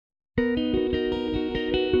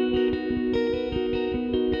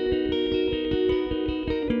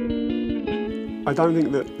I don't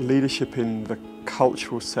think that leadership in the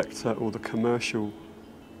cultural sector or the commercial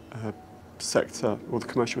sector or the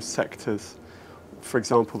commercial sectors, for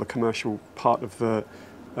example, the commercial part of the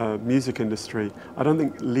music industry, I don't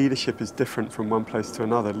think leadership is different from one place to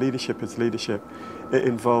another. Leadership is leadership. It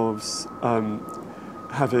involves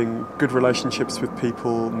having good relationships with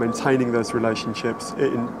people, maintaining those relationships.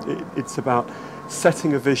 It's about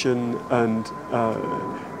setting a vision and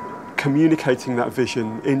communicating that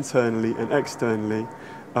vision internally and externally.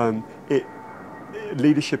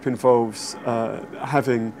 Leadership involves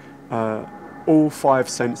having all five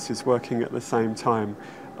senses working at the same time.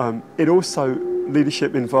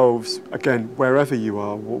 Leadership involves, again, wherever you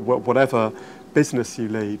are, whatever business you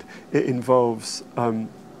lead, it involves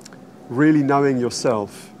really knowing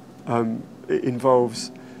yourself. It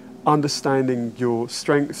involves understanding your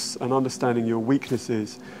strengths and understanding your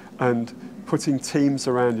weaknesses and putting teams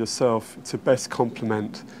around yourself to best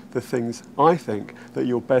complement the things I think that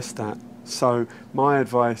you're best at. So my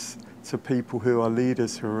advice to people who are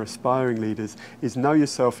leaders, who are aspiring leaders, is know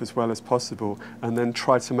yourself as well as possible and then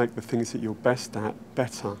try to make the things that you're best at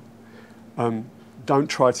better. Don't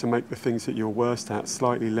try to make the things that you're worst at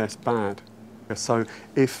slightly less bad. So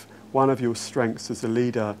if one of your strengths as a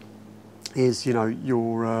leader is, you know,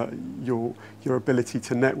 your ability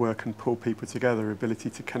to network and pull people together, ability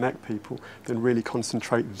to connect people, then really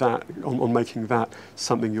concentrate that on making that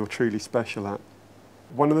something you're truly special at.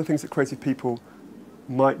 One of the things that creative people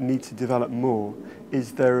might need to develop more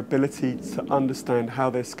is their ability to understand how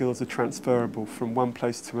their skills are transferable from one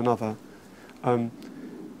place to another.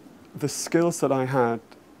 The skills that I had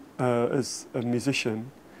as a musician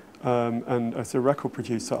and as a record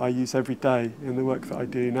producer, I use every day in the work that I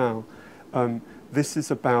do now. This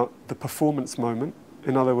is about the performance moment.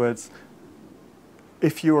 In other words,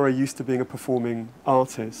 if you are used to being a performing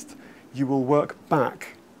artist, you will work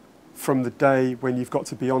back from the day when you've got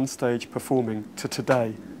to be on stage performing to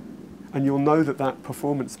today. And you'll know that that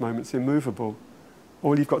performance moment's immovable.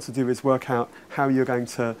 All you've got to do is work out how you're going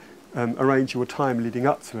to arrange your time leading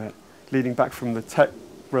up to it, leading back from the tech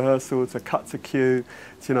rehearsal to cut to cue,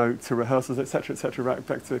 to rehearsals, etc.,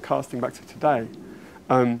 back to casting, back to today.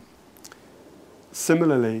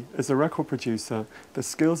 Similarly, as a record producer, the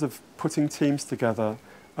skills of putting teams together,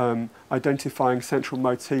 identifying central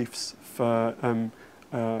motifs for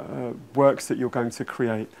works that you're going to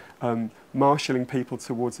create, marshalling people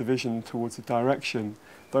towards a vision, towards a direction,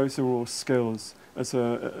 those are all skills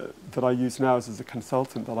that I use now as a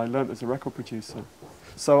consultant that I learnt as a record producer.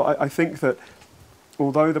 So I think that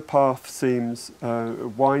although the path seems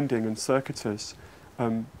winding and circuitous,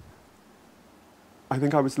 I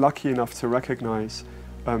think I was lucky enough to recognise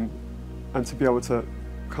and to be able to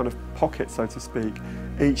kind of pocket, so to speak,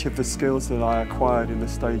 each of the skills that I acquired in the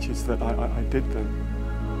stages that I did them.